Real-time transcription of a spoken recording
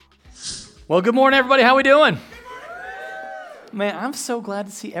Well, good morning, everybody. How we doing? Man, I'm so glad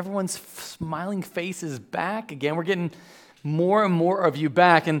to see everyone's smiling faces back again. We're getting more and more of you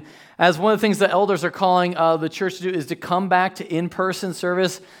back. And as one of the things the elders are calling the church to do is to come back to in-person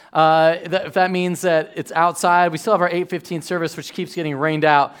service. If that means that it's outside, we still have our 8:15 service, which keeps getting rained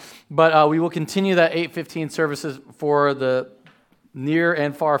out. But we will continue that 8:15 services for the near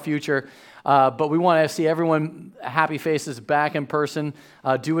and far future. But we want to see everyone happy faces back in person.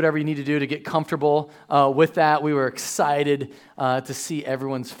 Do whatever you need to do to get comfortable with that. We were excited to see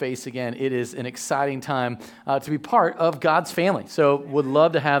everyone's face again. It is an exciting time to be part of God's family. So would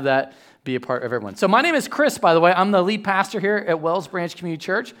love to have that be a part of everyone. So my name is Chris, by the way. I'm the lead pastor here at Wells Branch Community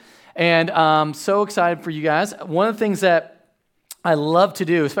Church. And I'm so excited for you guys. One of the things that I love to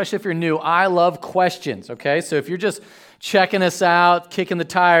do, especially if you're new, I love questions, okay? So if you're just checking us out, kicking the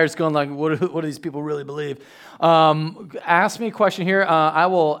tires, going like, what do these people really believe? Ask me a question here. I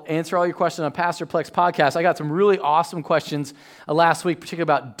will answer all your questions on Pastor Plex podcast. I got some really awesome questions last week, particularly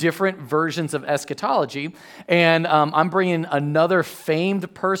about different versions of eschatology. And I'm bringing another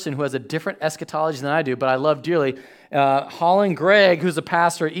famed person who has a different eschatology than I do, but I love dearly. Holland Gregg, who's a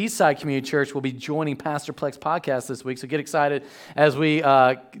pastor at Eastside Community Church, will be joining Pastor Plex podcast this week. So get excited as we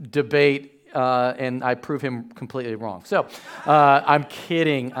debate. And I prove him completely wrong. So I'm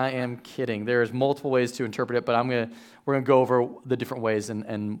kidding. I am kidding. There's multiple ways to interpret it, but we're gonna go over the different ways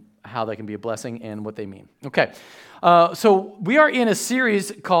and how they can be a blessing and what they mean. Okay. So we are in a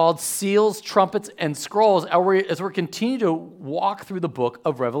series called Seals, Trumpets, and Scrolls as we're continuing to walk through the book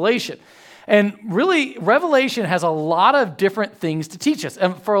of Revelation. And really, Revelation has a lot of different things to teach us.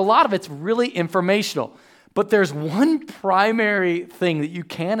 And for a lot of it's really informational. But there's one primary thing that you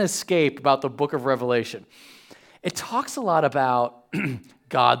can't escape about the book of Revelation. It talks a lot about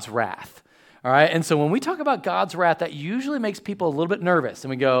God's wrath, all right? And so when we talk about God's wrath, that usually makes people a little bit nervous. And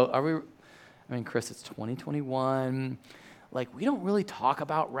we go, Chris, it's 2021. Like, we don't really talk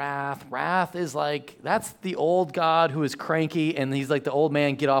about wrath. Wrath is like, that's the old God who is cranky, and he's like the old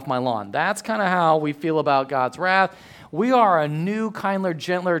man, get off my lawn. That's kind of how we feel about God's wrath. We are a new, kinder,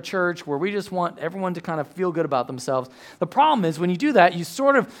 gentler church where we just want everyone to kind of feel good about themselves. The problem is when you do that, you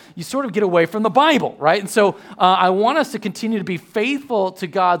sort of get away from the Bible, right? And so I want us to continue to be faithful to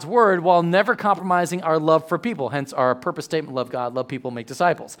God's word while never compromising our love for people. Hence our purpose statement: love God, love people, make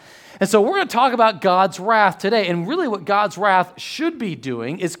disciples. And so we're going to talk about God's wrath today. And really what God's wrath should be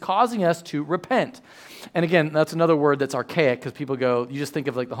doing is causing us to repent. And again, that's another word that's archaic because people go, you just think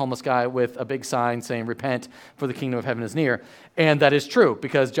of like the homeless guy with a big sign saying, repent, for the kingdom of heaven is near. And that is true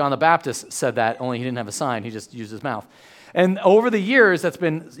because John the Baptist said that, only he didn't have a sign. He just used his mouth. And over the years,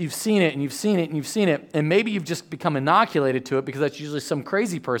 you've seen it and you've seen it and you've seen it. And maybe you've just become inoculated to it because that's usually some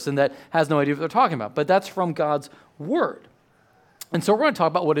crazy person that has no idea what they're talking about. But that's from God's word. And so we're going to talk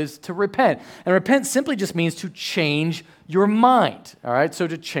about what it is to repent. And repent simply just means to change your mind, all right? So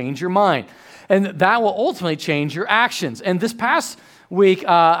to change your mind. And that will ultimately change your actions. And this past week,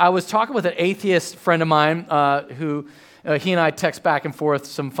 I was talking with an atheist friend of mine who he and I text back and forth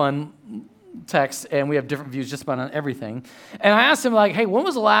some fun texts, and we have different views just about on everything. And I asked him, like, hey, when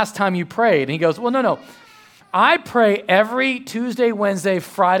was the last time you prayed? And he goes, well, no. I pray every Tuesday, Wednesday,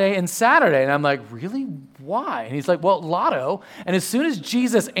 Friday, and Saturday. And I'm like, really? Why? And he's like, well, lotto. And as soon as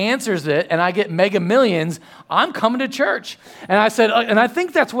Jesus answers it and I get mega millions, I'm coming to church. And I said, and I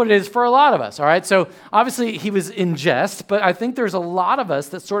think that's what it is for a lot of us, all right? So obviously he was in jest, but I think there's a lot of us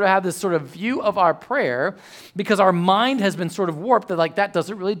that sort of have this sort of view of our prayer because our mind has been sort of warped that like that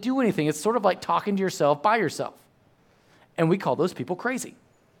doesn't really do anything. It's sort of like talking to yourself by yourself. And we call those people crazy.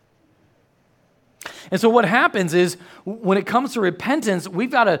 And so what happens is when it comes to repentance, we've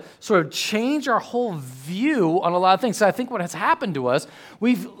got to sort of change our whole view on a lot of things. So I think what has happened to us,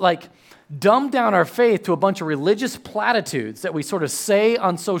 we've like dumbed down our faith to a bunch of religious platitudes that we sort of say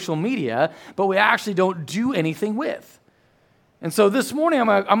on social media, but we actually don't do anything with. And so this morning,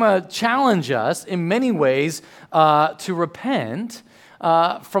 I'm going to challenge us in many ways to repent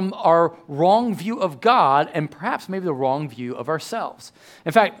from our wrong view of God and perhaps maybe the wrong view of ourselves.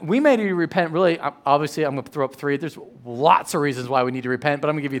 In fact, we may need to repent really, obviously I'm going to throw up three. There's lots of reasons why we need to repent, but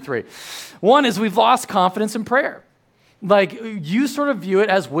I'm going to give you three. One is we've lost confidence in prayer. Like you sort of view it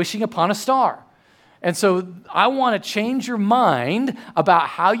as wishing upon a star. And so I want to change your mind about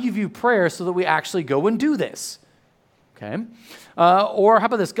how you view prayer so that we actually go and do this. Okay? Or how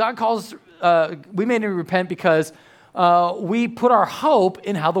about this? God calls, we may need to repent because we put our hope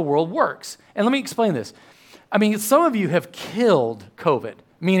in how the world works. And let me explain this. I mean, some of you have killed COVID,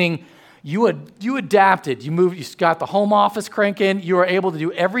 meaning You adapted. You moved. You got the home office cranking. You were able to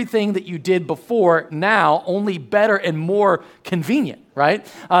do everything that you did before now, only better and more convenient, right?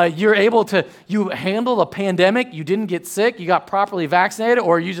 You're able to, you handled a pandemic. You didn't get sick. You got properly vaccinated,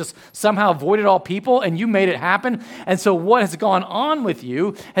 or you just somehow avoided all people and you made it happen. And so what has gone on with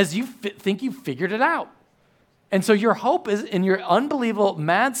you is you think you figured it out. And so your hope is in your unbelievable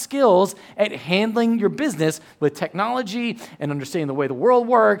mad skills at handling your business with technology and understanding the way the world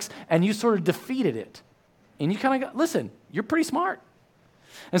works, and you sort of defeated it. And you kind of go, listen, you're pretty smart.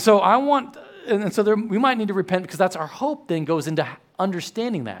 And so we might need to repent, because that's our hope then goes into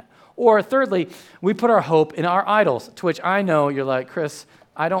understanding that. Or thirdly, we put our hope in our idols, to which I know you're like, Chris,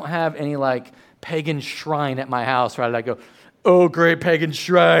 I don't have any like pagan shrine at my house, right? I go, oh, great pagan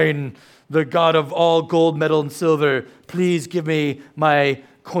shrine, the God of all gold, metal, and silver, please give me my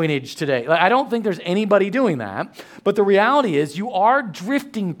coinage today. I don't think there's anybody doing that, but the reality is you are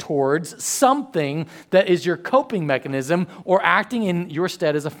drifting towards something that is your coping mechanism or acting in your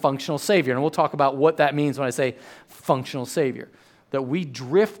stead as a functional savior. And we'll talk about what that means when I say functional savior, that we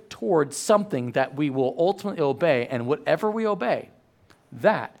drift towards something that we will ultimately obey, and whatever we obey,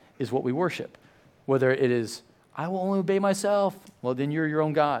 that is what we worship. Whether it is, I will only obey myself, well, then you're your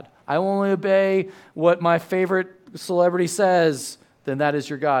own God. I will only obey what my favorite celebrity says, then that is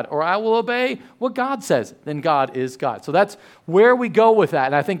your God. Or I will obey what God says, then God is God. So that's where we go with that.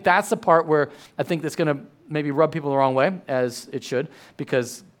 And I think that's the part where I think that's going to maybe rub people the wrong way, as it should,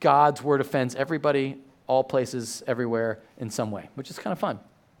 because God's word offends everybody, all places, everywhere, in some way, which is kind of fun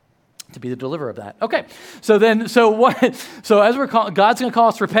to be the deliverer of that. Okay, so as God's going to call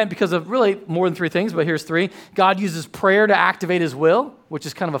us to repent because of really more than three things, but here's three. God uses prayer to activate his will, which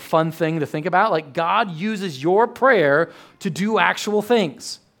is kind of a fun thing to think about. Like, God uses your prayer to do actual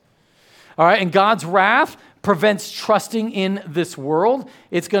things. All right, and God's wrath prevents trusting in this world.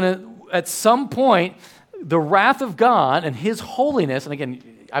 It's going to, at some point, the wrath of God and his holiness, and again,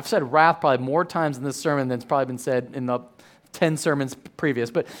 I've said wrath probably more times in this sermon than it's probably been said in the 10 sermons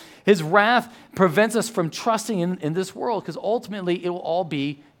previous, but his wrath prevents us from trusting in this world, because ultimately it will all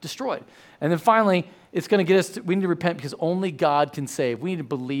be destroyed. And then finally, it's going to get us we need to repent because only God can save. We need to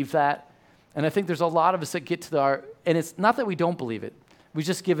believe that. And I think there's a lot of us that get to and it's not that we don't believe it. We've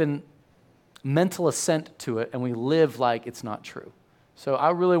just given mental assent to it, and we live like it's not true. So I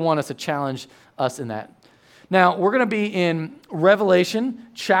really want us to challenge us in that. Now, we're going to be in Revelation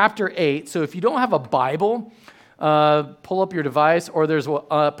chapter 8. So if you don't have a Bible, pull up your device, or there's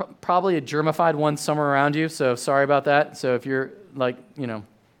probably a germified one somewhere around you, so sorry about that. So if you're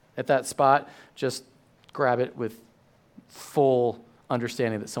at that spot, just grab it with full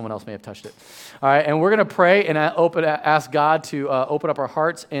understanding that someone else may have touched it. All right, and we're going to pray and ask God to open up our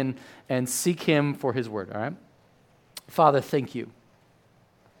hearts and seek him for his word, all right? Father, thank you.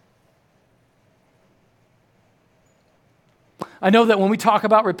 I know that when we talk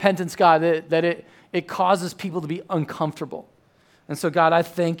about repentance, God, that it causes people to be uncomfortable. And so, God, I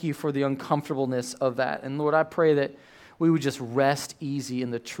thank you for the uncomfortableness of that. And Lord, I pray that we would just rest easy in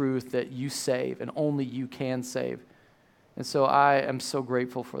the truth that you save and only you can save. And so I am so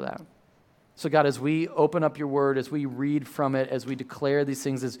grateful for that. So, God, as we open up your word, as we read from it, as we declare these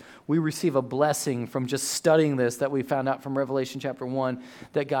things, as we receive a blessing from just studying this that we found out from Revelation chapter 1,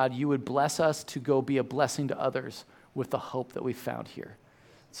 that, God, you would bless us to go be a blessing to others with the hope that we found here.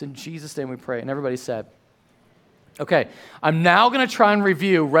 It's in Jesus' name we pray. And everybody said, okay, I'm now going to try and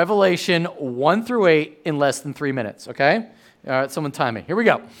review Revelation 1 through 8 in less than 3 minutes, okay? All right, someone time me. Here we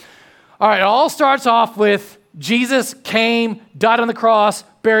go. All right, it all starts off with Jesus came, died on the cross,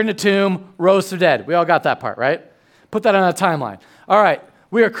 buried in a tomb, rose from the dead. We all got that part, right? Put that on a timeline. All right,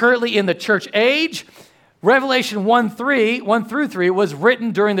 we are currently in the church age. Revelation 1 through 3 was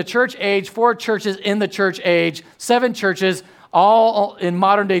written during the church age, 4 churches in the church age, 7 churches, all in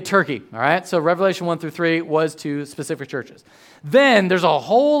modern-day Turkey, all right? So Revelation 1 through 3 was to specific churches. Then there's a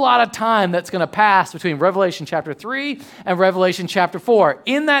whole lot of time that's going to pass between Revelation chapter 3 and Revelation chapter 4.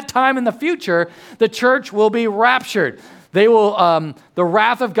 In that time in the future, the church will be raptured. They will, the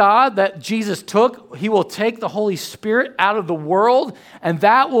wrath of God that Jesus took, he will take the Holy Spirit out of the world, and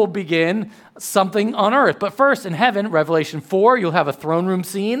that will begin something on earth. But first, in heaven, Revelation 4, you'll have a throne room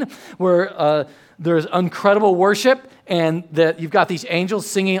scene where there's incredible worship, and that you've got these angels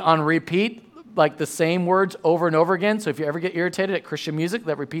singing on repeat, like the same words over and over again. So if you ever get irritated at Christian music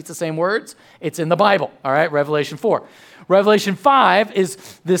that repeats the same words, it's in the Bible, all right? Revelation 4. Revelation 5 is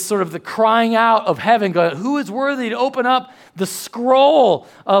this sort of the crying out of heaven, going, who is worthy to open up the scroll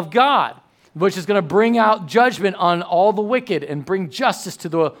of God? which is going to bring out judgment on all the wicked and bring justice to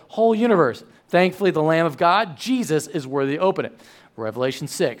the whole universe. Thankfully, the Lamb of God, Jesus, is worthy to open it. Revelation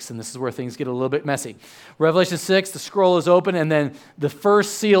 6, and this is where things get a little bit messy. Revelation 6, the scroll is open, and then the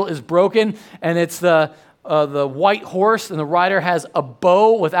first seal is broken, and it's the white horse, and the rider has a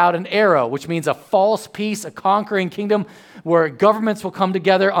bow without an arrow, which means a false peace, a conquering kingdom where governments will come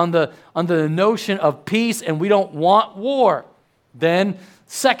together under the notion of peace, and we don't want war. Then,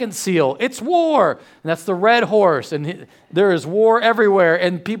 second seal, it's war, and that's the red horse, and there is war everywhere,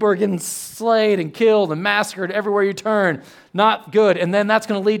 and people are getting slayed and killed and massacred everywhere you turn. Not good. And then that's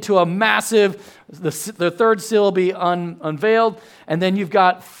going to lead to a massive, the third seal will be unveiled, and then you've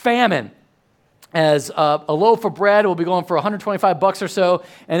got famine. As a loaf of bread will be going for $125 or so,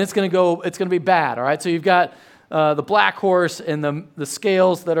 and it's going to be bad. All right, so you've got the black horse and the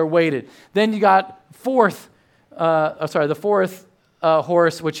scales that are weighted. Then you got the fourth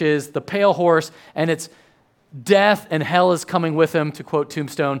horse, which is the pale horse, and it's death and hell is coming with him, to quote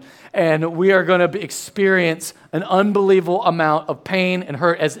Tombstone, and we are going to experience an unbelievable amount of pain and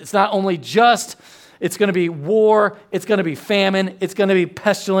hurt. As it's not only just, it's going to be war, it's going to be famine, it's going to be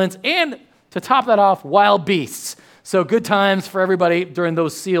pestilence, and to top that off, wild beasts. So good times for everybody during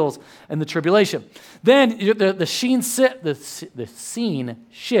those seals and the tribulation. Then the scene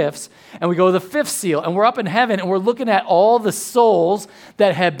shifts, and we go to the fifth seal, and we're up in heaven, and we're looking at all the souls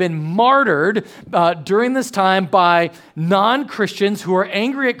that have been martyred during this time by non-Christians who are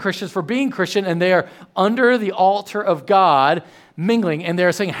angry at Christians for being Christian, and they are under the altar of God mingling, and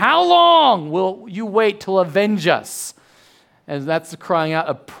they're saying, "How long will you wait to avenge us?" And that's crying out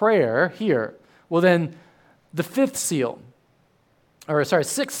a prayer here. Well, then the sixth seal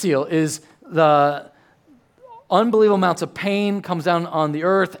is the unbelievable amounts of pain comes down on the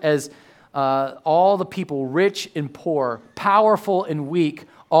earth as all the people, rich and poor, powerful and weak,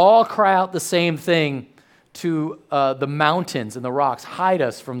 all cry out the same thing to the mountains and the rocks, "Hide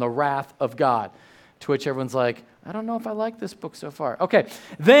us from the wrath of God." To which everyone's like, "I don't know if I like this book so far." Okay,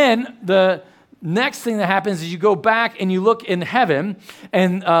 then the next thing that happens is you go back and you look in heaven,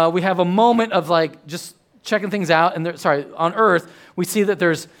 and we have a moment of like just checking things out. And on earth, we see that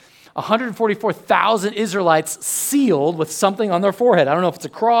there's 144,000 Israelites sealed with something on their forehead. I don't know if it's a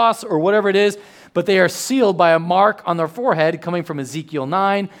cross or whatever it is, but they are sealed by a mark on their forehead coming from Ezekiel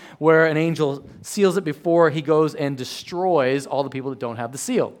 9, where an angel seals it before he goes and destroys all the people that don't have the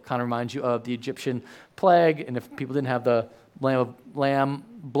seal. Kind of reminds you of the Egyptian plague, and if people didn't have the blood of the lamb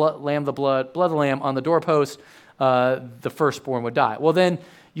on the doorpost, the firstborn would die. Well, then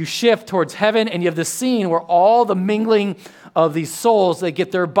you shift towards heaven, and you have this scene where all the mingling of these souls, they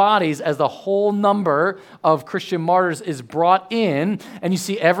get their bodies as the whole number of Christian martyrs is brought in, and you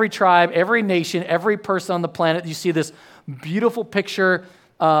see every tribe, every nation, every person on the planet. You see this beautiful picture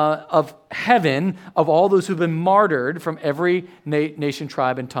of heaven, of all those who've been martyred from every nation,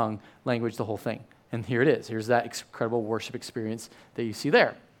 tribe, and tongue, language, the whole thing. And here it is. Here's that incredible worship experience that you see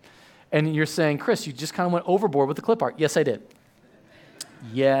there. And you're saying, "Chris, you just kind of went overboard with the clip art." Yes, I did.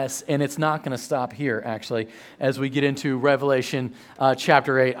 Yes, and it's not going to stop here, actually. As we get into Revelation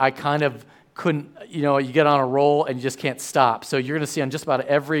chapter 8, I kind of couldn't, you get on a roll and you just can't stop. So you're going to see on just about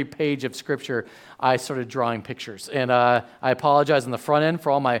every page of Scripture, I started drawing pictures. And I apologize on the front end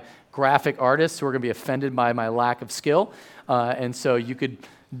for all my graphic artists who are going to be offended by my lack of skill. And so you could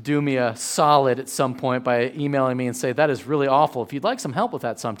do me a solid at some point by emailing me and say, "That is really awful. If you'd like some help with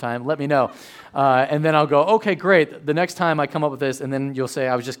that sometime, let me know." And then I'll go, "Okay, great. The next time I come up with this," and then you'll say,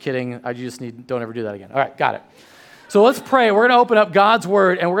 "I was just kidding. Don't ever do that again." All right, got it. So let's pray. We're going to open up God's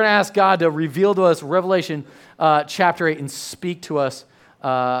Word, and we're going to ask God to reveal to us Revelation chapter 8 and speak to us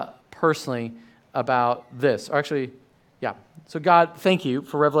personally about this. Or actually, yeah. So God, thank you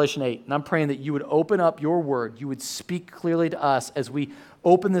for Revelation 8. And I'm praying that you would open up your Word. You would speak clearly to us as we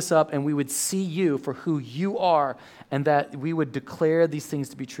open this up, and we would see you for who you are, and that we would declare these things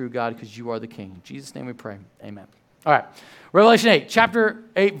to be true, God, because you are the King. In Jesus' name we pray. Amen. All right. Revelation 8, chapter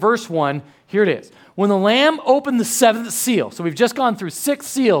 8, verse 1. Here it is. When the Lamb opened the seventh seal, so we've just gone through 6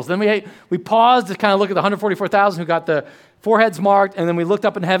 seals. Then we paused to kind of look at the 144,000 who got the foreheads marked, and then we looked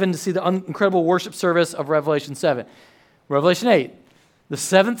up in heaven to see the incredible worship service of Revelation 7. Revelation 8. The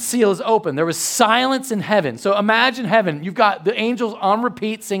seventh seal is open. There was silence in heaven. So imagine heaven. You've got the angels on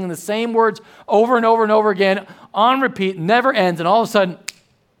repeat, singing the same words over and over and over again, on repeat, never ends. And all of a sudden,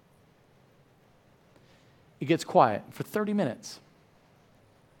 it gets quiet for 30 minutes.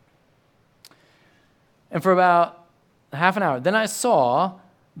 And for about half an hour, then I saw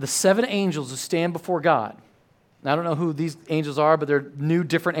the 7 angels who stand before God. Now, I don't know who these angels are, but they're new,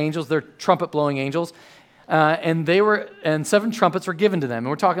 different angels. They're trumpet-blowing angels. and 7 trumpets were given to them. And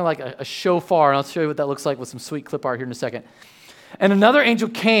we're talking like a shofar, and I'll show you what that looks like with some sweet clip art here in a second. And another angel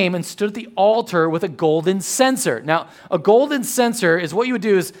came and stood at the altar with a golden censer. Now, a golden censer is what you would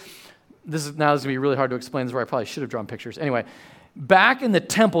do is, this is going to be really hard to explain. This is where I probably should have drawn pictures. Anyway, back in the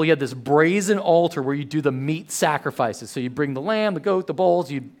temple, you had this brazen altar where you do the meat sacrifices. So you bring the lamb, the goat, the bulls,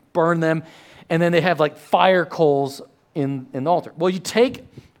 you burn them, and then they have like fire coals in the altar. Well, you take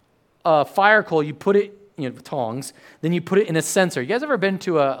a fire coal, you put it, tongs, then you put it in a censer. You guys ever been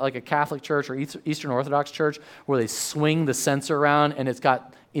to a Catholic church or Eastern Orthodox church where they swing the censer around and it's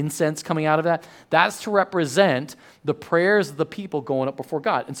got incense coming out of that? That's to represent the prayers of the people going up before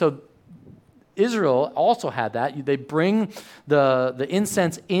God. And so Israel also had that. They bring the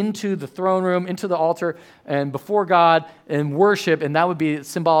incense into the throne room, into the altar, and before God and worship, and that would be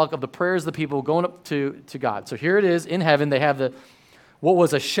symbolic of the prayers of the people going up to God. So here it is in heaven. They have what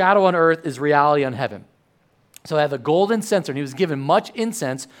was a shadow on earth is reality on heaven. So they have the golden censer, and he was given much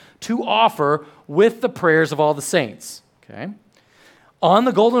incense to offer with the prayers of all the saints. Okay, on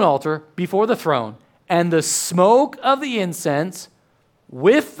the golden altar before the throne, and the smoke of the incense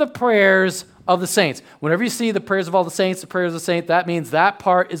with the prayers of the saints. Whenever you see the prayers of all the saints, the prayers of the saint, that means that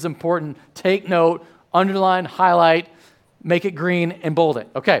part is important. Take note, underline, highlight, make it green, and bold it.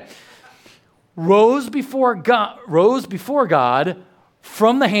 Okay. Rose before God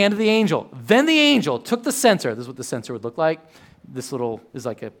from the hand of the angel. Then the angel took the censer. This is what the censer would look like. This little is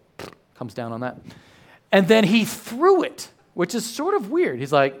like comes down on that. And then he threw it, which is sort of weird.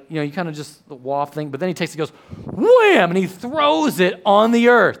 He's like, you kind of just waft thing, but then he takes it, goes, wham, and he throws it on the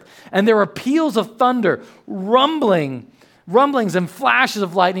earth. And there are peals of thunder, rumblings and flashes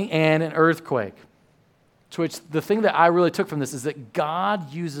of lightning and an earthquake. To which the thing that I really took from this is that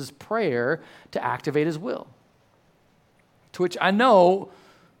God uses prayer to activate his will. To which I know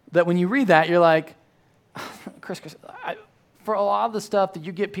that when you read that, you're like, Chris, for a lot of the stuff that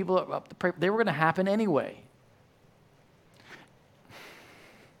you get people up to pray, they were going to happen anyway.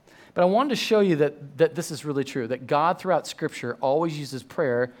 But I wanted to show you that this is really true, that God throughout Scripture always uses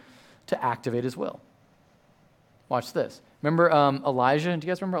prayer to activate his will. Watch this. Remember Elijah? Do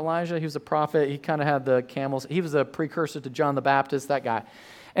you guys remember Elijah? He was a prophet. He kind of had the camels. He was a precursor to John the Baptist, that guy.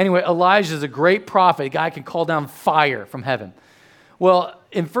 Anyway, Elijah is a great prophet. A guy can call down fire from heaven. Well,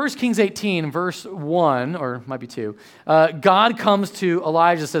 in 1 Kings 18, verse 1, or it might be 2, God comes to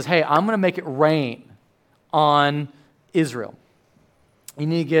Elijah and says, hey, I'm going to make it rain on Israel. You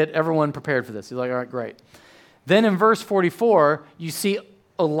need to get everyone prepared for this. He's like, all right, great. Then in verse 44, you see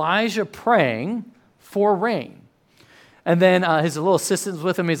Elijah praying for rain. And then his little assistant's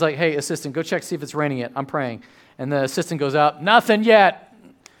with him. He's like, hey, assistant, go check, see if it's raining yet. I'm praying. And the assistant goes out, nothing yet.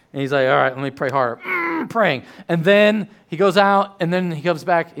 And he's like, all right, let me pray harder. Praying. And then he goes out, and then he comes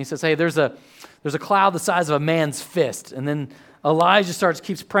back, and he says, hey, there's a cloud the size of a man's fist. And then Elijah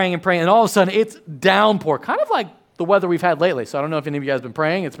keeps praying and praying, and all of a sudden it's downpour, kind of like the weather we've had lately. So I don't know if any of you guys have been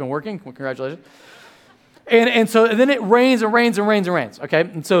praying. It's been working. Well, congratulations. And then it rains and rains and rains and rains, okay?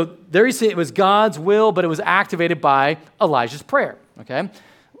 And so there you see it was God's will, but it was activated by Elijah's prayer, okay?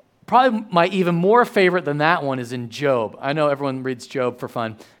 Probably my even more favorite than that one is in Job. I know everyone reads Job for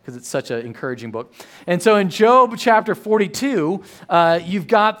fun because it's such an encouraging book. And so in Job chapter 42, you've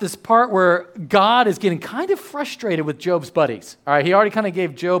got this part where God is getting kind of frustrated with Job's buddies. All right, he already kind of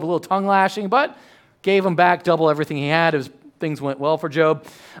gave Job a little tongue lashing, but gave him back double everything he had. Things went well for Job.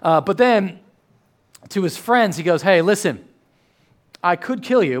 But then to his friends, he goes, hey, listen, I could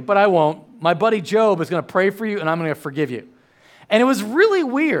kill you, but I won't. My buddy Job is going to pray for you, and I'm going to forgive you. And it was really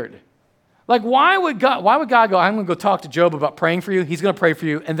weird. Like, why would God go, I'm going to go talk to Job about praying for you, he's going to pray for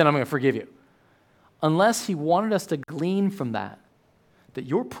you, and then I'm going to forgive you? Unless he wanted us to glean from that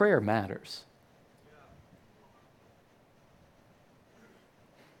your prayer matters.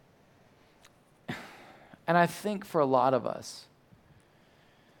 And I think for a lot of us,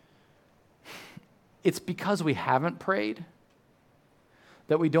 it's because we haven't prayed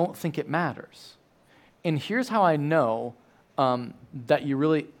that we don't think it matters. And here's how I know that you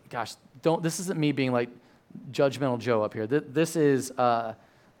really, this isn't me being like judgmental Joe up here. This is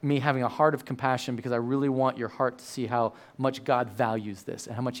me having a heart of compassion because I really want your heart to see how much God values this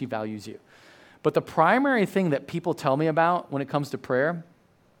and how much he values you. But the primary thing that people tell me about when it comes to prayer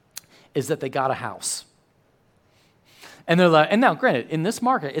is that they got a house. And they're like, and now granted, in this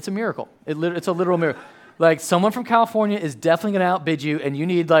market, it's a miracle. It's a literal miracle. Like someone from California is definitely going to outbid you, and you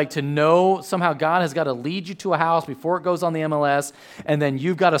need to know somehow God has got to lead you to a house before it goes on the MLS, and then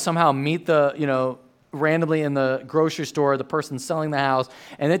you've got to somehow meet randomly in the grocery store, the person selling the house,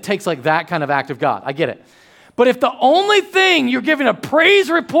 and it takes that kind of act of God. I get it. But if the only thing you're giving a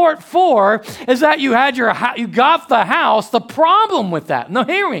praise report for is that you got the house, the problem with that, no,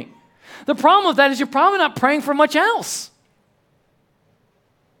 hear me. The problem with that is you're probably not praying for much else.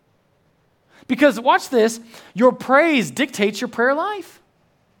 Because watch this, your praise dictates your prayer life.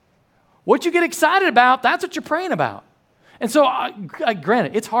 What you get excited about, that's what you're praying about. And so,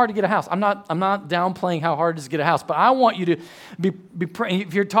 granted, it's hard to get a house. I'm not downplaying how hard it is to get a house, but I want you to be praying.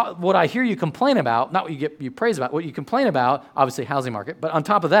 If you're what I hear you complain about, not what you praise about, what you complain about, obviously housing market, but on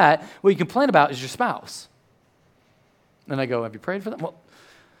top of that, what you complain about is your spouse. And I go, have you prayed for them? Well,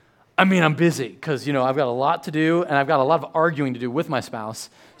 I'm busy because, I've got a lot to do, and I've got a lot of arguing to do with my spouse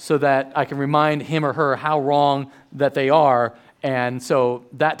so that I can remind him or her how wrong that they are, and so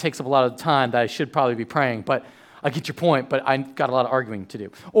that takes up a lot of time that I should probably be praying, but I get your point, but I've got a lot of arguing to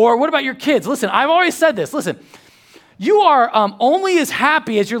do. Or what about your kids? Listen, I've always said this. Listen, you are only as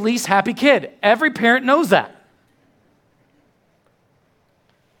happy as your least happy kid. Every parent knows that.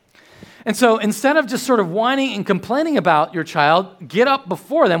 And so instead of just sort of whining and complaining about your child, get up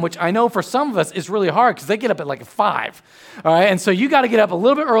before them, which I know for some of us is really hard because they get up at like 5. All right, and so you got to get up a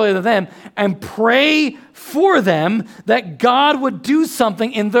little bit earlier than them and pray for them that God would do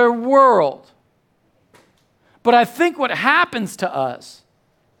something in their world. But I think what happens to us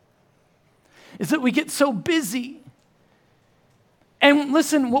is that we get so busy. And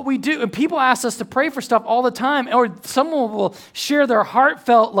listen, what we do, and people ask us to pray for stuff all the time, or someone will share their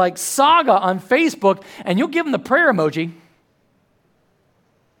heartfelt like saga on Facebook, and you'll give them the prayer emoji.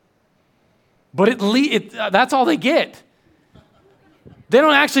 But that's all they get. They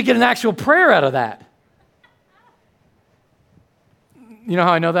don't actually get an actual prayer out of that. You know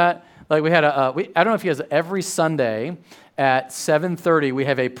how I know that? Like we had I don't know if you guys, every Sunday at 7:30, we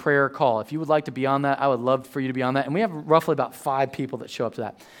have a prayer call. If you would like to be on that, I would love for you to be on that. And we have roughly about 5 people that show up to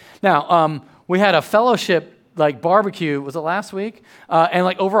that. Now, we had a fellowship like barbecue, was it last week? And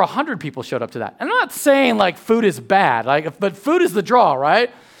like over 100 people showed up to that. And I'm not saying like food is bad, but food is the draw,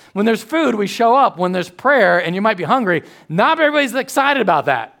 right? When there's food, we show up. When there's prayer and you might be hungry, not everybody's excited about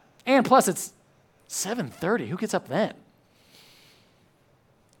that. And plus it's 7:30. Who gets up then?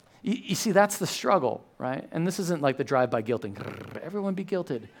 You see, that's the struggle, right? And this isn't like the drive-by guilting. Everyone be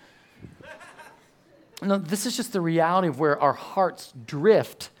guilted. No, this is just the reality of where our hearts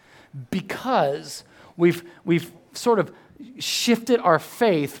drift because we've sort of shifted our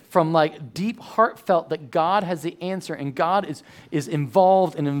faith from like deep heartfelt that God has the answer and God is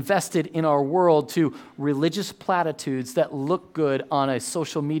involved and invested in our world to religious platitudes that look good on a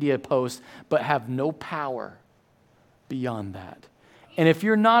social media post but have no power beyond that. And if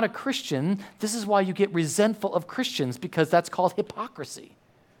you're not a Christian, this is why you get resentful of Christians, because that's called hypocrisy.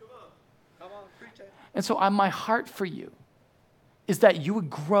 Come on, preach it. And so my heart for you is that you would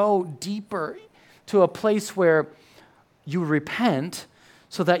grow deeper to a place where you repent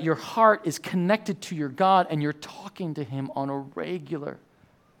so that your heart is connected to your God and you're talking to him on a regular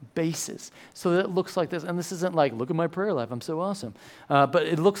basis. So that it looks like this. And this isn't like, look at my prayer life, I'm so awesome. But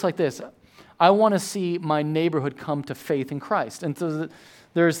it looks like this. I want to see my neighborhood come to faith in Christ. And so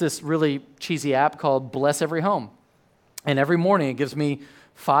there's this really cheesy app called Bless Every Home. And every morning it gives me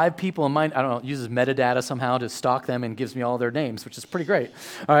 5 people in mind. I don't know, it uses metadata somehow to stalk them and gives me all their names, which is pretty great.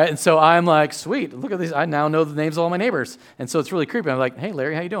 All right, and so I'm like, sweet, look at these. I now know the names of all my neighbors. And so it's really creepy. I'm like, hey,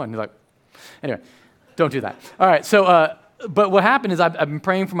 Larry, how you doing? He's like, anyway, don't do that. All right, so, but what happened is I've been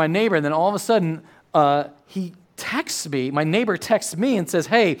praying for my neighbor, and then all of a sudden he texts me, my neighbor texts me and says,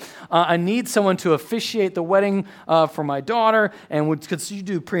 hey, I need someone to officiate the wedding for my daughter, and could you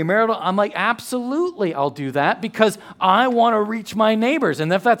do premarital? I'm like, absolutely, I'll do that, because I want to reach my neighbors.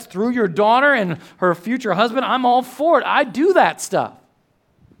 And if that's through your daughter and her future husband, I'm all for it. I do that stuff.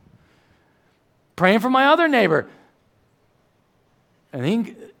 Praying for my other neighbor.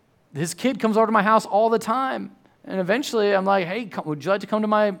 And his kid comes over to my house all the time. And eventually I'm like, hey, would you like to come to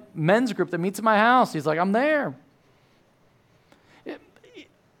my men's group that meets at my house? He's like, I'm there.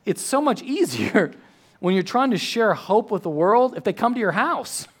 It's so much easier when you're trying to share hope with the world if they come to your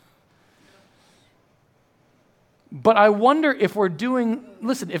house. But I wonder if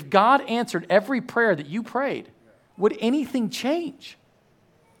listen, if God answered every prayer that you prayed, would anything change?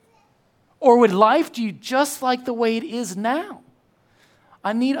 Or would life do just like the way it is now?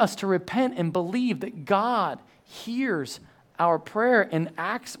 I need us to repent and believe that God hears our prayer and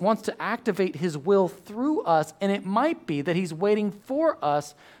wants to activate his will through us, and it might be that he's waiting for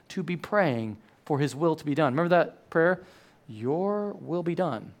us to be praying for his will to be done. Remember that prayer? Your will be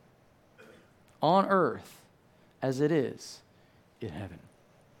done on earth as it is in heaven.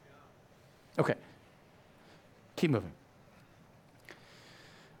 Okay, keep moving.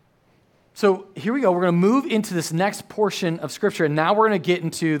 So here we go. We're going to move into this next portion of Scripture, and now we're going to get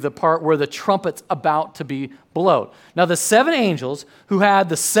into the part where the trumpet's about to be blown. Now, the 7 angels who had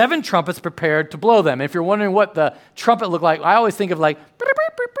the 7 trumpets prepared to blow them. If you're wondering what the trumpet looked like, I always think of like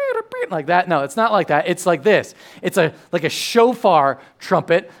that. No, it's not like that. It's like this. It's like a shofar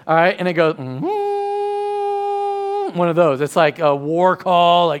trumpet, all right? And it goes, one of those. It's like a war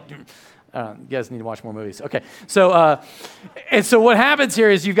call, like... you guys need to watch more movies. Okay, so what happens here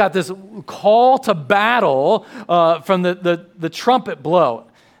is you've got this call to battle from the trumpet blow.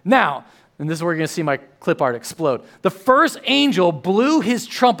 Now, and this is where you're going to see my clip art explode. The first angel blew his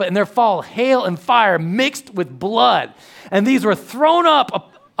trumpet, and there fell hail and fire mixed with blood, and these were thrown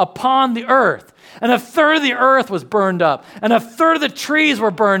up upon the earth. And a third of the earth was burned up, and a third of the trees were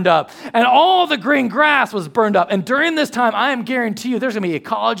burned up, and all the green grass was burned up. And during this time, I am guarantee you, there's going to be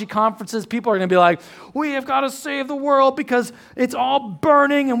ecology conferences. People are going to be like, we have got to save the world because it's all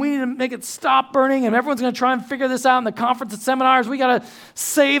burning, and we need to make it stop burning, and everyone's going to try and figure this out in the conference and seminars. We got to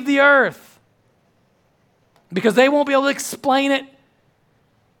save the earth because they won't be able to explain it.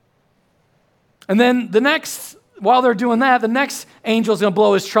 And then while they're doing that, the next angel is going to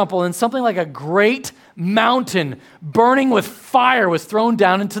blow his trumpet, and something like a great mountain burning with fire was thrown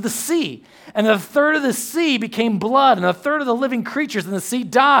down into the sea. And a third of the sea became blood, and a third of the living creatures in the sea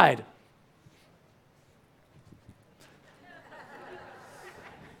died.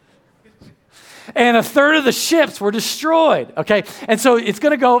 And a third of the ships were destroyed, okay? And so it's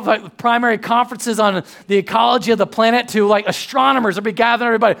going to go like primary conferences on the ecology of the planet to like astronomers will be gathering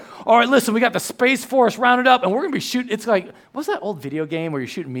everybody. All right, listen, we got the Space Force rounded up, and we're going to be shooting. It's like, what's that old video game where you're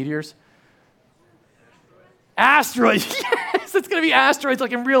shooting meteors? Asteroids. Yes, it's going to be asteroids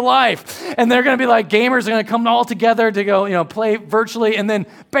like in real life. And they're going to be like, gamers are going to come all together to go, play virtually, and then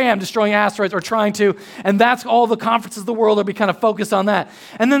bam, destroying asteroids or trying to. And that's all the conferences of the world will be kind of focused on that.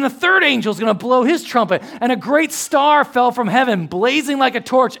 And then the third angel is going to blow his trumpet, and a great star fell from heaven, blazing like a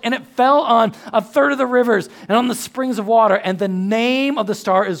torch, and it fell on a third of the rivers and on the springs of water. And the name of the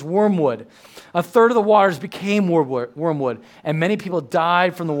star is Wormwood. A third of the waters became wormwood, and many people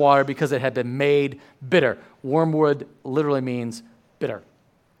died from the water because it had been made bitter. Wormwood literally means bitter.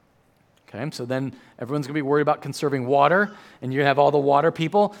 Okay, so then everyone's going to be worried about conserving water, and you're going to have all the water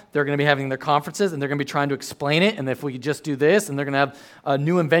people. They're going to be having their conferences, and they're going to be trying to explain it, and if we could just do this, and they're going to have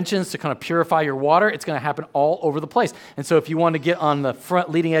new inventions to kind of purify your water. It's going to happen all over the place. And so if you want to get on the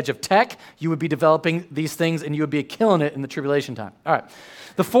front leading edge of tech, you would be developing these things, and you would be killing it in the tribulation time. All right.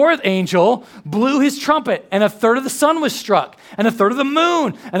 The fourth angel blew his trumpet, and a third of the sun was struck, and a third of the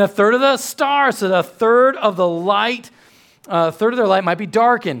moon, and a third of the stars, so that a third of their light might be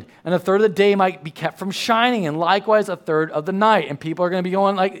darkened, and a third of the day might be kept from shining, and likewise a third of the night. And people are going to be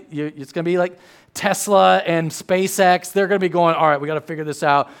going like, it's going to be like Tesla and SpaceX. They're going to be going, all right, we got to figure this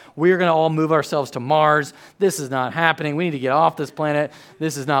out. We're going to all move ourselves to Mars. This is not happening. We need to get off this planet.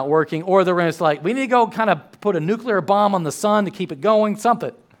 This is not working. Or they're going to like, we need to go kind of put a nuclear bomb on the sun to keep it going,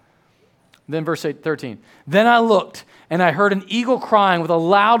 something. Then verse 13. Then I looked, and I heard an eagle crying with a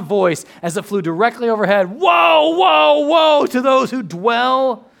loud voice as it flew directly overhead, woe, woe, woe to those who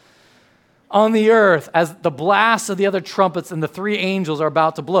dwell on the earth as the blasts of the other trumpets and the 3 angels are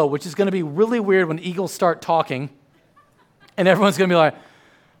about to blow, which is going to be really weird when eagles start talking, and everyone's going to be like,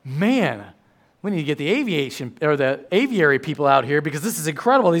 man, we need to get the aviary people out here because this is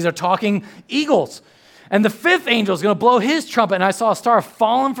incredible. These are talking eagles. And the 5th angel is going to blow his trumpet, and I saw a star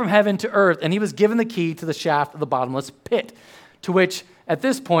fallen from heaven to earth, and he was given the key to the shaft of the bottomless pit, to which, at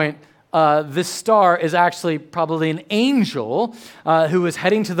this point, this star is actually probably an angel who is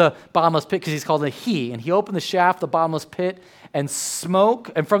heading to the bottomless pit because he's called a he. And he opened the shaft of the bottomless pit, and smoke,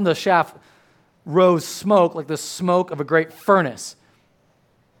 and from the shaft rose smoke like the smoke of a great furnace.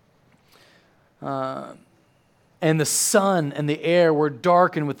 And the sun and the air were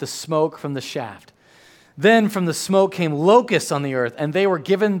darkened with the smoke from the shaft. Then from the smoke came locusts on the earth, and they were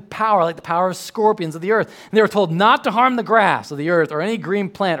given power, like the power of scorpions of the earth. And they were told not to harm the grass of the earth or any green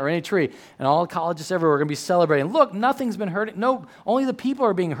plant or any tree. And all ecologists everywhere are going to be celebrating. Look, nothing's been hurt. No, only the people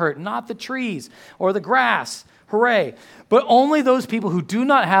are being hurt, not the trees or the grass. Hooray. But only those people who do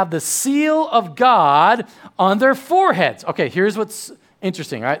not have the seal of God on their foreheads. Okay, here's what's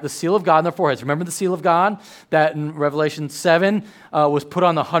interesting, right? The seal of God on their foreheads. Remember the seal of God that in Revelation 7 was put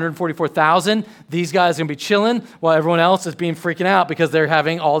on the 144,000? These guys are going to be chilling while everyone else is being freaking out because they're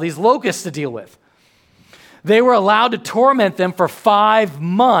having all these locusts to deal with. They were allowed to torment them for 5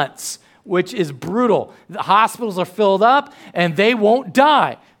 months, which is brutal. The hospitals are filled up and they won't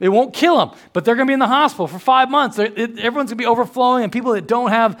die. They won't kill them, but they're going to be in the hospital for 5 months. Everyone's going to be overflowing, and people that don't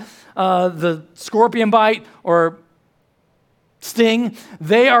have the scorpion bite or sting,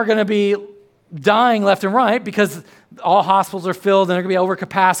 they are going to be dying left and right because all hospitals are filled and they're going to be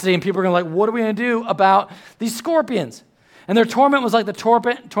overcapacity and people are going to be like, what are we going to do about these scorpions? And their torment was like the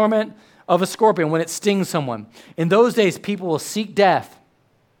torment of a scorpion when it stings someone. In those days, people will seek death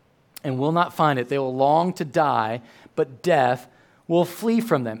and will not find it. They will long to die, but death will flee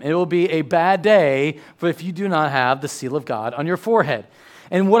from them. It will be a bad day if you do not have the seal of God on your forehead.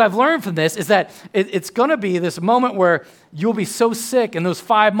 And what I've learned from this is that it's going to be this moment where you'll be so sick in those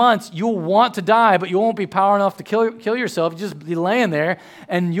 5 months, you'll want to die, but you won't be power enough to kill yourself. You'll just be laying there,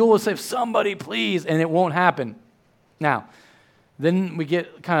 and you'll say, somebody please, and it won't happen. Now, then we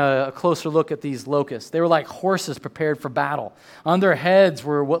get kind of a closer look at these locusts. They were like horses prepared for battle. On their heads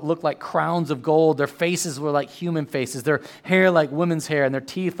were what looked like crowns of gold. Their faces were like human faces. Their hair like women's hair, and their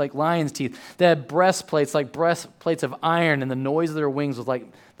teeth like lions' teeth. They had breastplates like breastplates of iron, and the noise of their wings was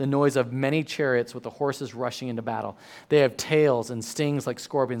like the noise of many chariots with the horses rushing into battle. They have tails and stings like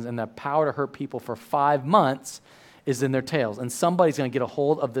scorpions, and the power to hurt people for 5 months is in their tails. And somebody's going to get a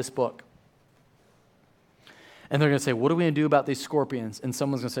hold of this book. And they're going to say, what are we going to do about these scorpions? And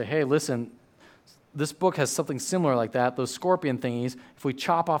someone's going to say, hey, listen, this book has something similar like that. Those scorpion thingies, if we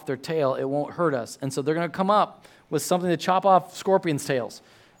chop off their tail, it won't hurt us. And so they're going to come up with something to chop off scorpions' tails.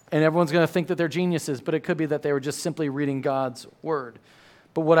 And everyone's going to think that they're geniuses, but it could be that they were just simply reading God's word.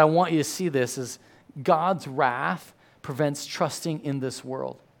 But what I want you to see this is God's wrath prevents trusting in this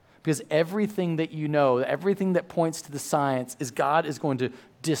world. Because everything that you know, everything that points to the science is God is going to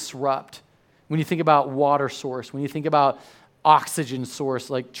disrupt. When you think about water source, when you think about oxygen source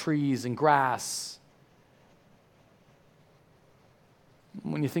like trees and grass,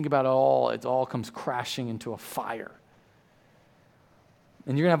 when you think about it all comes crashing into a fire.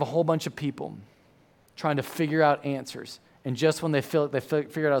 And you're going to have a whole bunch of people trying to figure out answers. And just when they feel like they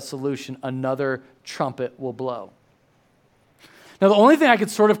figured out a solution, another trumpet will blow. Now, the only thing I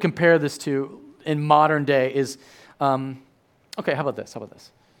could sort of compare this to in modern day is, okay, how about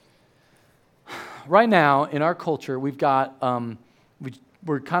this? Right now, in our culture, we've got,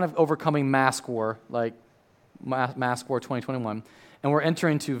 we're kind of overcoming mask war, like mask war 2021, and we're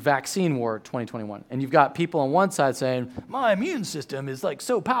entering into vaccine war 2021. And you've got people on one side saying, my immune system is like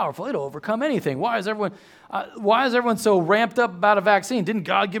so powerful, it'll overcome anything. Why is everyone so ramped up about a vaccine? Didn't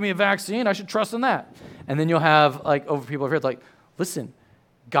God give me a vaccine? I should trust in that. And then you'll have people over here like, listen,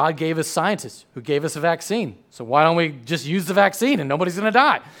 God gave us scientists who gave us a vaccine. So why don't we just use the vaccine and nobody's going to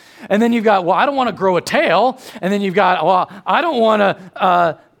die? And then you've got, well, I don't want to grow a tail. And then you've got, well, I don't want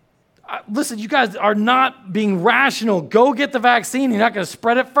to, listen, you guys are not being rational. Go get the vaccine. You're not going to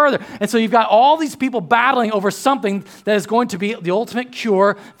spread it further. And so you've got all these people battling over something that is going to be the ultimate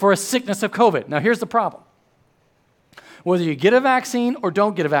cure for a sickness of COVID. Now, here's the problem. Whether you get a vaccine or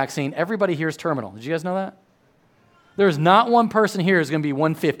don't get a vaccine, everybody here is terminal. Did you guys know that? There's not one person here who's going to be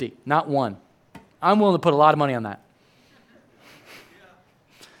 150. Not one. I'm willing to put a lot of money on that.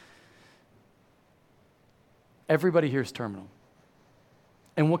 Everybody here is terminal.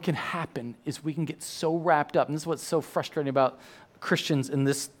 And what can happen is we can get so wrapped up, and this is what's so frustrating about Christians in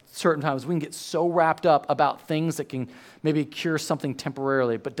this certain times, we can get so wrapped up about things that can maybe cure something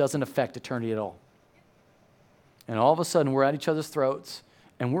temporarily but doesn't affect eternity at all. And all of a sudden, we're at each other's throats,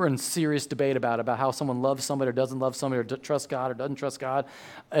 and we're in serious debate about how someone loves somebody or doesn't love somebody or trusts God or doesn't trust God,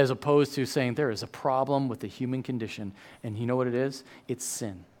 as opposed to saying there is a problem with the human condition. And you know what it is? It's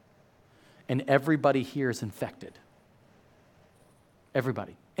sin. And everybody here is infected.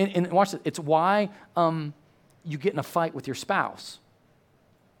 Everybody. And watch this. It's why you get in a fight with your spouse.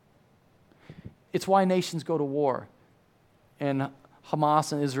 It's why nations go to war. And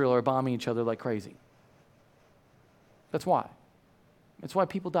Hamas and Israel are bombing each other like crazy. That's why. It's why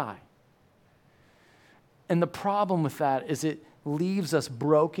people die. And the problem with that is it leaves us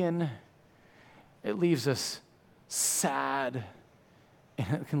broken. It leaves us sad.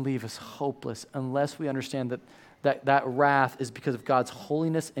 And it can leave us hopeless unless we understand that wrath is because of God's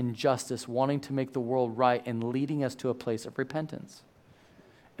holiness and justice, wanting to make the world right and leading us to a place of repentance.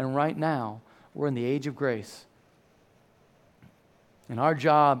 And right now, we're in the age of grace. And our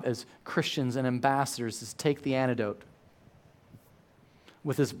job as Christians and ambassadors is to take the antidote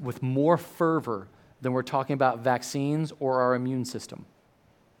with more fervor than we're talking about vaccines or our immune system.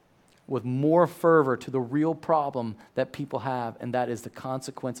 With more fervor to the real problem that people have, and that is the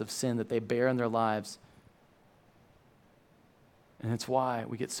consequence of sin that they bear in their lives. And it's why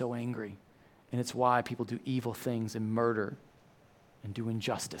we get so angry. And it's why people do evil things and murder and do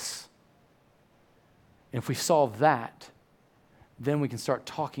injustice. And if we solve that, then we can start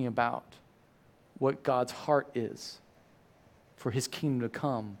talking about what God's heart is for his kingdom to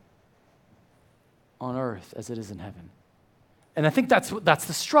come on earth as it is in heaven. And I think that's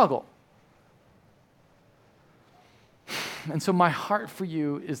the struggle. And so my heart for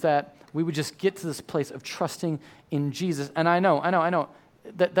you is that we would just get to this place of trusting in Jesus. And I know,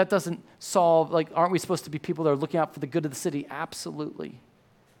 that doesn't solve, like, aren't we supposed to be people that are looking out for the good of the city? Absolutely.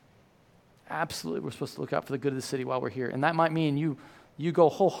 Absolutely, we're supposed to look out for the good of the city while we're here. And that might mean you go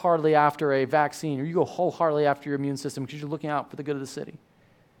wholeheartedly after a vaccine, or you go wholeheartedly after your immune system because you're looking out for the good of the city.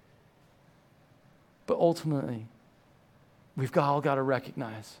 But ultimately, we've all got to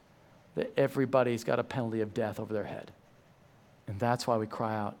recognize that everybody's got a penalty of death over their head. And that's why we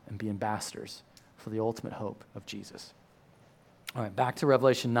cry out and be ambassadors for the ultimate hope of Jesus. All right, back to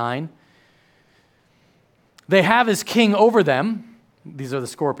Revelation 9. They have as king over them, these are the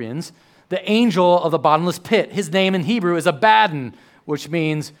scorpions, the angel of the bottomless pit. His name in Hebrew is Abaddon, which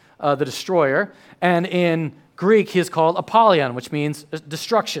means the destroyer. And in Greek, he is called Apollyon, which means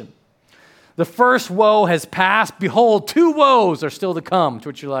destruction. The first woe has passed. Behold, 2 woes are still to come. To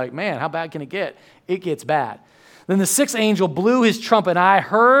which you're like, man, how bad can it get? It gets bad. Then the 6th angel blew his trumpet, and I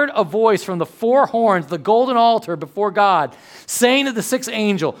heard a voice from the 4 horns, the golden altar before God, saying to the 6th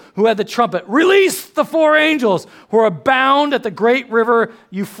angel who had the trumpet, release the 4 angels who are bound at the great river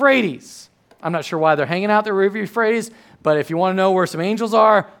Euphrates. I'm not sure why they're hanging out the river Euphrates, but if you want to know where some angels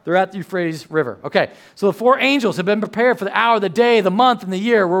are, they're at the Euphrates River. Okay, so the 4 angels have been prepared for the hour, the day, the month, and the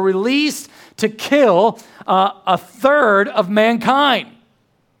year, were released to kill 1/3 of mankind.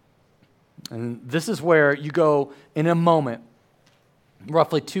 And this is where you go in a moment,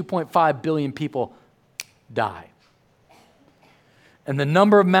 roughly 2.5 billion people die. And the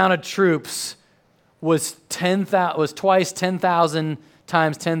number of mounted troops was twice 10,000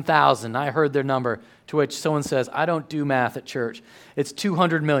 times 10,000. I heard their number, to which someone says, I don't do math at church. It's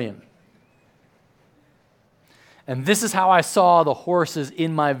 200 million. And this is how I saw the horses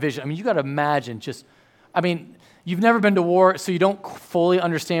in my vision. I mean, you got to imagine you've never been to war, so you don't fully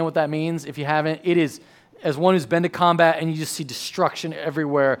understand what that means. If you haven't, it is, as one who's been to combat, and you just see destruction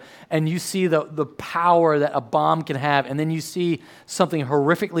everywhere, and you see the power that a bomb can have, and then you see something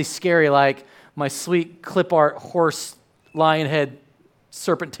horrifically scary like my sweet clip art horse, lion head,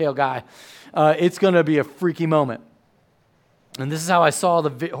 serpent tail guy. It's going to be a freaky moment. And this is how I saw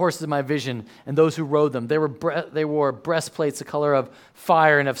the horses in my vision and those who rode them. They wore breastplates the color of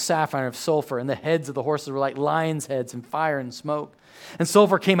fire and of sapphire and of sulfur, and the heads of the horses were like lions' heads, and fire and smoke. And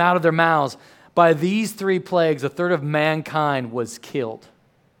sulfur came out of their mouths. By these 3 plagues, 1/3 of mankind was killed.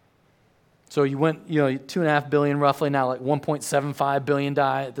 So you went, 2.5 billion roughly, now like 1.75 billion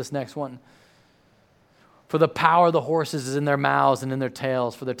die at this next one. For the power of the horses is in their mouths and in their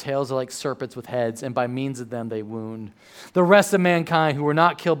tails, for their tails are like serpents with heads, and by means of them they wound. The rest of mankind who were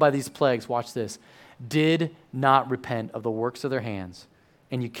not killed by these plagues, watch this, did not repent of the works of their hands.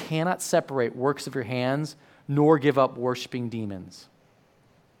 And you cannot separate works of your hands nor give up worshiping demons.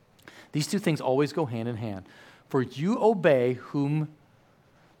 These 2 things always go hand in hand. For you obey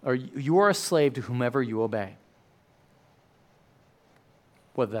you are a slave to whomever you obey.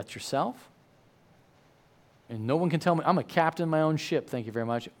 Whether that's yourself, and no one can tell me, I'm a captain of my own ship, thank you very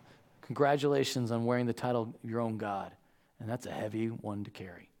much. Congratulations on wearing the title of your own God. And that's a heavy one to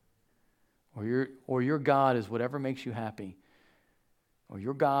carry. Or your God is whatever makes you happy. Or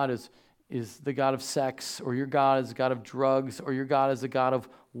your God is the God of sex, or your God is the God of drugs, or your God is the God of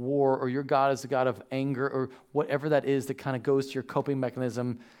war, or your God is the God of anger, or whatever that is that kind of goes to your coping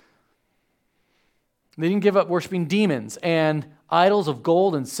mechanism. They didn't give up worshiping demons and idols of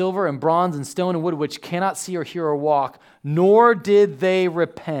gold and silver and bronze and stone and wood, which cannot see or hear or walk, nor did they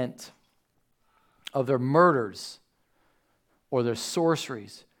repent of their murders or their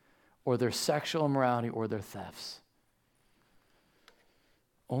sorceries or their sexual immorality or their thefts.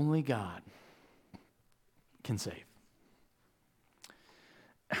 Only God can save.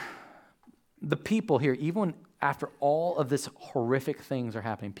 The people here, even after all of this horrific things are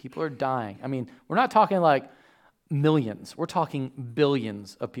happening, people are dying. I mean, we're not talking like millions. We're talking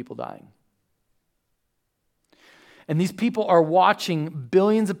billions of people dying. And these people are watching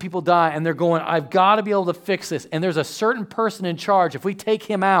billions of people die, and they're going, I've got to be able to fix this. And there's a certain person in charge. If we take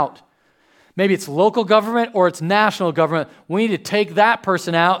him out, maybe it's local government or it's national government, we need to take that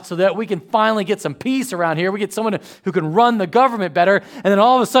person out so that we can finally get some peace around here. We get someone who can run the government better, and then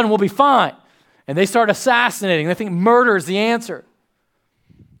all of a sudden we'll be fine. And they start assassinating. They think murder is the answer.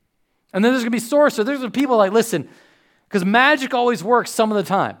 And then there's going to be sorcerers. There's going to be people like, listen, because magic always works some of the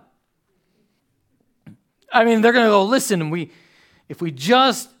time. I mean, they're going to go, listen, if we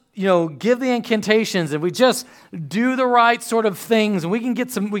just, give the incantations, if we just do the right sort of things, and we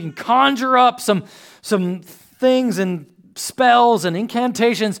can conjure up some things and spells and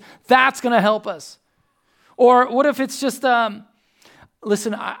incantations, that's going to help us. Or what if it's just,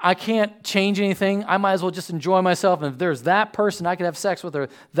 listen, I can't change anything. I might as well just enjoy myself. And if there's that person I could have sex with, or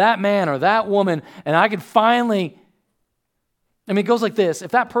that man or that woman, and I could finally, it goes like this. If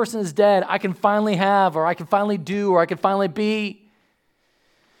that person is dead, I can finally have, or I can finally do, or I can finally be.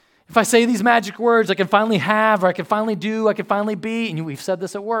 If I say these magic words, I can finally have, or I can finally do, I can finally be. And we've said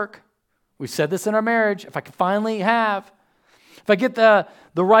this at work. We've said this in our marriage. If I can finally have. If I get the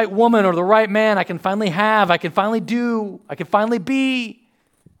right woman or the right man, I can finally have, I can finally do, I can finally be.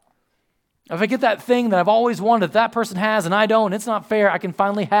 If I get that thing that I've always wanted that person has and I don't, it's not fair, I can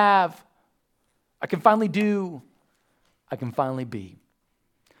finally have, I can finally do, I can finally be.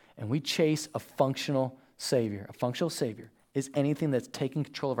 And we chase a functional Savior. A functional Savior is anything that's taking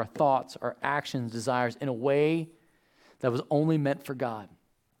control of our thoughts, our actions, desires in a way that was only meant for God.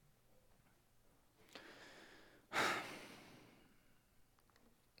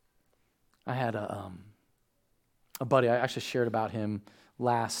 I had a buddy, I actually shared about him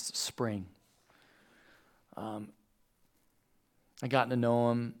last spring. I got to know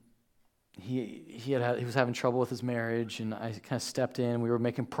him. He was having trouble with his marriage, and I kind of stepped in. We were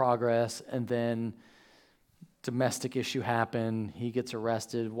making progress, and then domestic issue happened. He gets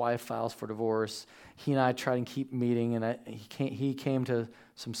arrested. Wife files for divorce. He and I tried to keep meeting, and he came to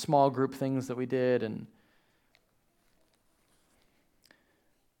some small group things that we did, and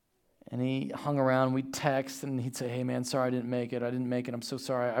he hung around. We'd text, and he'd say, "Hey, man, sorry I didn't make it. I'm so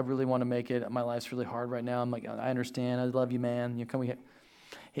sorry. I really want to make it. My life's really hard right now." I'm like, "I understand. I love you, man.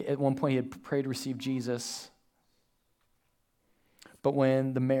 At one point, he had prayed to receive Jesus. But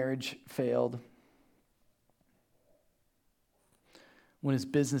when the marriage failed, when his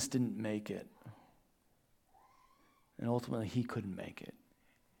business didn't make it, and ultimately he couldn't make it,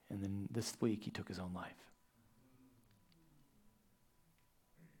 and then this week he took his own life.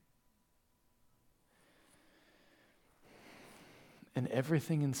 And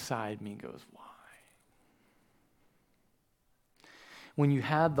everything inside me goes, why? When you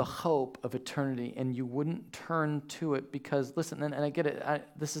had the hope of eternity and you wouldn't turn to it because, listen, and I get it,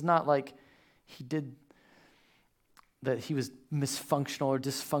 this is not like that he was misfunctional or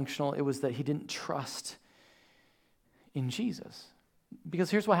dysfunctional. It was that he didn't trust in Jesus. Because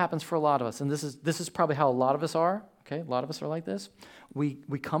here's what happens for a lot of us, and this is probably how a lot of us are, okay? A lot of us are like this. We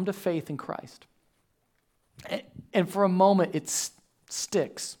come to faith in Christ. And for a moment, it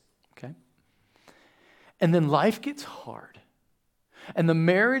sticks, okay? And then life gets hard. And the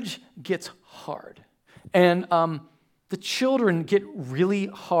marriage gets hard. And the children get really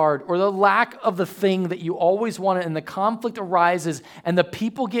hard, or the lack of the thing that you always wanted, and the conflict arises, and the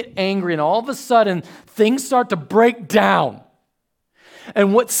people get angry, and all of a sudden, things start to break down.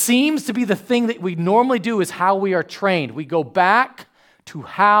 And what seems to be the thing that we normally do is how we are trained. We go back to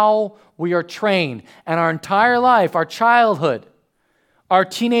how we are trained. And our entire life, our childhood, our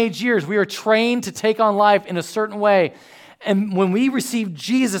teenage years, we are trained to take on life in a certain way. And when we receive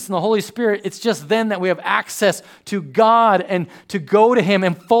Jesus and the Holy Spirit, it's just then that we have access to God and to go to Him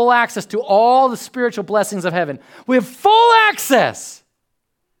and full access to all the spiritual blessings of heaven. We have full access,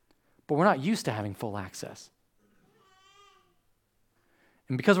 but we're not used to having full access.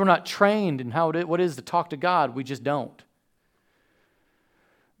 And because we're not trained in what it is to talk to God, we just don't.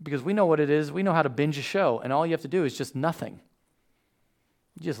 Because we know what it is. We know how to binge a show, and all you have to do is just nothing.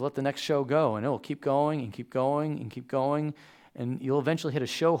 You just let the next show go, and it'll keep going and keep going and keep going, and you'll eventually hit a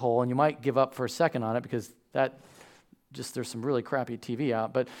show hole, and you might give up for a second on it because there's some really crappy TV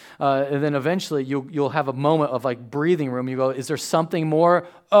out. But and then eventually you'll have a moment of like breathing room. You go, is there something more?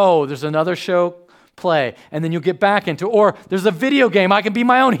 Oh, there's another show. Play, and then you'll get back into, or there's a video game. I can be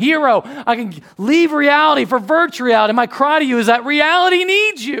my own hero. I can leave reality for virtual reality. My cry to you is that reality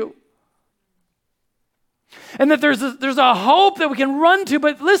needs you. And that there's a hope that we can run to.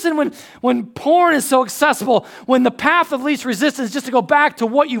 But listen, when porn is so accessible, when the path of least resistance is just to go back to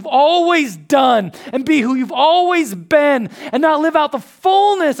what you've always done and be who you've always been and not live out the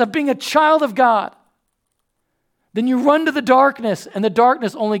fullness of being a child of God, then you run to the darkness, and the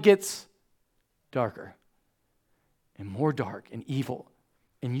darkness only gets darker and more dark and evil.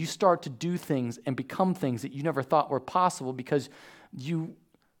 And you start to do things and become things that you never thought were possible because you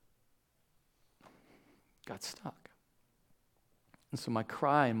got stuck. And so my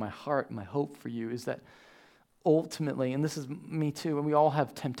cry and my heart and my hope for you is that ultimately, and this is me too, and we all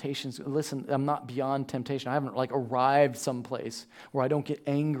have temptations. Listen, I'm not beyond temptation. I haven't arrived someplace where I don't get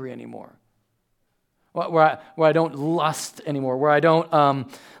angry anymore. Where I don't lust anymore, where I don't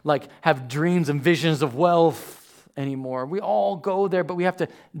have dreams and visions of wealth anymore. We all go there, but we have to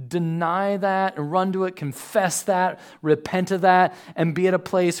deny that and run to it, confess that, repent of that, and be at a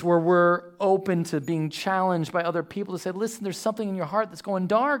place where we're open to being challenged by other people to say, listen, there's something in your heart that's going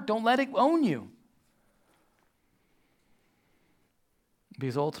dark. Don't let it own you.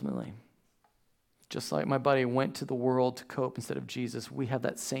 Because ultimately, just like my buddy went to the world to cope instead of Jesus, we have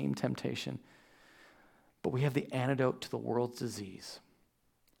that same temptation. But we have the antidote to the world's disease,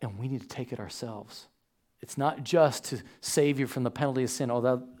 and we need to take it ourselves. It's not just to save you from the penalty of sin,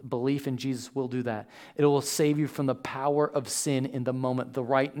 although belief in Jesus will do that. It will save you from the power of sin in the moment, the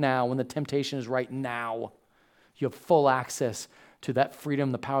right now, when the temptation is right now. You have full access to that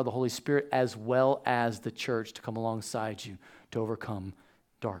freedom, the power of the Holy Spirit, as well as the church to come alongside you to overcome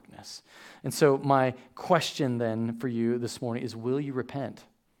darkness. And so my question then for you this morning is, will you repent?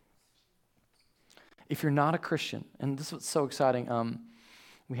 If you're not a Christian, and this was so exciting,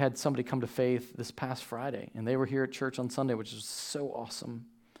 we had somebody come to faith this past Friday, and they were here at church on Sunday, which is so awesome.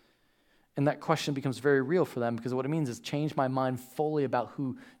 And that question becomes very real for them, because what it means is change my mind fully about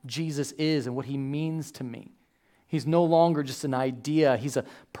who Jesus is and what he means to me. He's no longer just an idea. He's a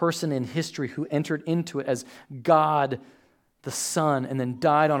person in history who entered into it as God the Son and then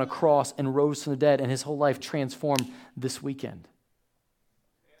died on a cross and rose from the dead, and his whole life transformed this weekend.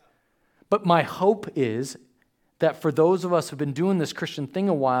 But my hope is that for those of us who've been doing this Christian thing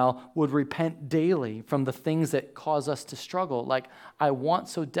a while would repent daily from the things that cause us to struggle. Like, I want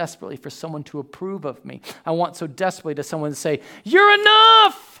so desperately for someone to approve of me. I want so desperately to someone to say, you're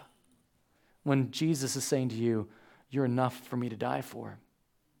enough! When Jesus is saying to you, you're enough for me to die for.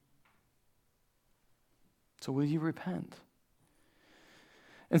 So will you repent?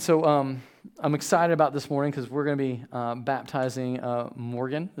 And so I'm excited about this morning because we're going to be baptizing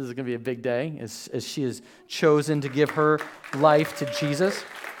Morgan. This is going to be a big day as she has chosen to give her life to Jesus.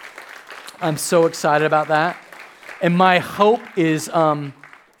 I'm so excited about that. And my hope is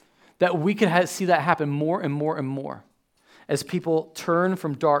that we can see that happen more and more and more as people turn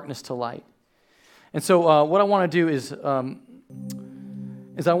from darkness to light. And so what I want to do is I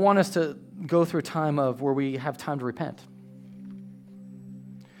want us to go through a time of where we have time to repent.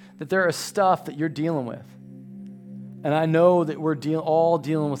 That there is stuff that you're dealing with. And I know that we're all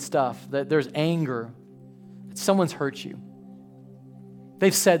dealing with stuff, that there's anger, that someone's hurt you.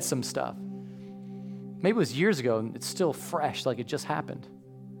 They've said some stuff. Maybe it was years ago and it's still fresh, like it just happened.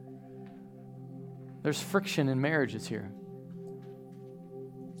 There's friction in marriages here.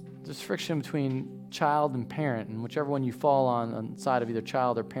 There's friction between child and parent, and whichever one you fall on the side of either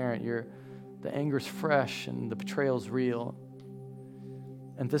child or parent, the anger's fresh and the betrayal's real.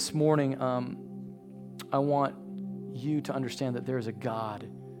 And this morning, I want you to understand that there is a God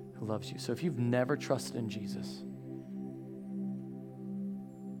who loves you. So if you've never trusted in Jesus,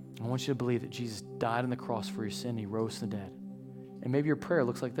 I want you to believe that Jesus died on the cross for your sin. He rose from the dead. And maybe your prayer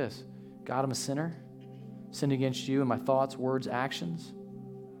looks like this. God, I'm a sinner. Sinned against you in my thoughts, words, actions.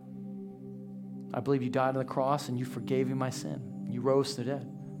 I believe you died on the cross and you forgave me my sin. You rose from the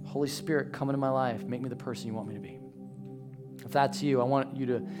dead. Holy Spirit, come into my life. Make me the person you want me to be. If that's you, I want you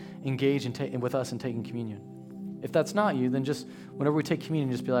to engage with us in taking communion. If that's not you, then just whenever we take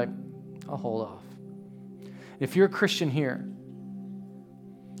communion, just be like, I'll hold off. If you're a Christian here,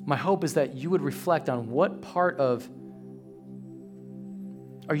 my hope is that you would reflect on what part of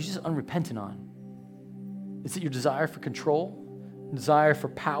are you just unrepentant on? Is it your desire for control, desire for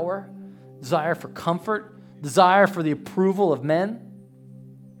power, desire for comfort, desire for the approval of men?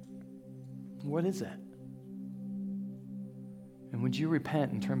 What is that? And would you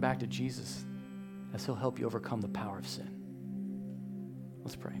repent and turn back to Jesus as he'll help you overcome the power of sin?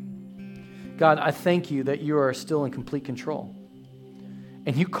 Let's pray. God, I thank you that you are still in complete control.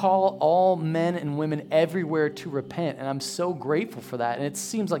 And you call all men and women everywhere to repent. And I'm so grateful for that. And it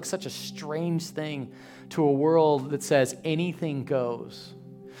seems like such a strange thing to a world that says anything goes.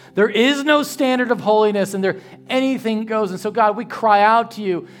 There is no standard of holiness, and anything goes. And so, God, we cry out to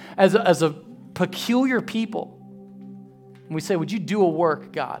you as a peculiar people. And we say, would you do a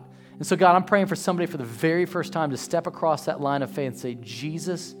work, God? And so, God, I'm praying for somebody for the very first time to step across that line of faith and say,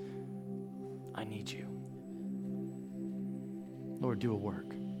 Jesus, I need you. Lord, do a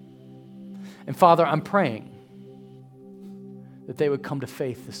work. And Father, I'm praying that they would come to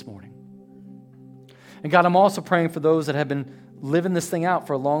faith this morning. And God, I'm also praying for those that have been living this thing out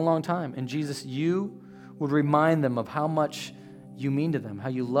for a long, long time. And Jesus, you would remind them of how much you mean to them, how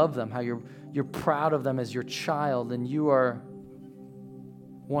you love them, how you're proud of them as your child, and you are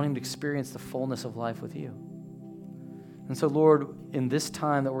wanting to experience the fullness of life with you. And so, Lord, in this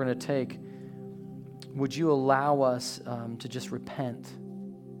time that we're going to take, would you allow us to just repent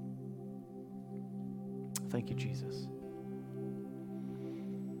Thank you, Jesus.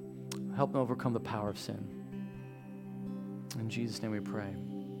 Help them overcome the power of sin. In Jesus' name we pray.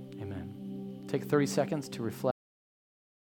 Amen. Take 30 seconds to reflect.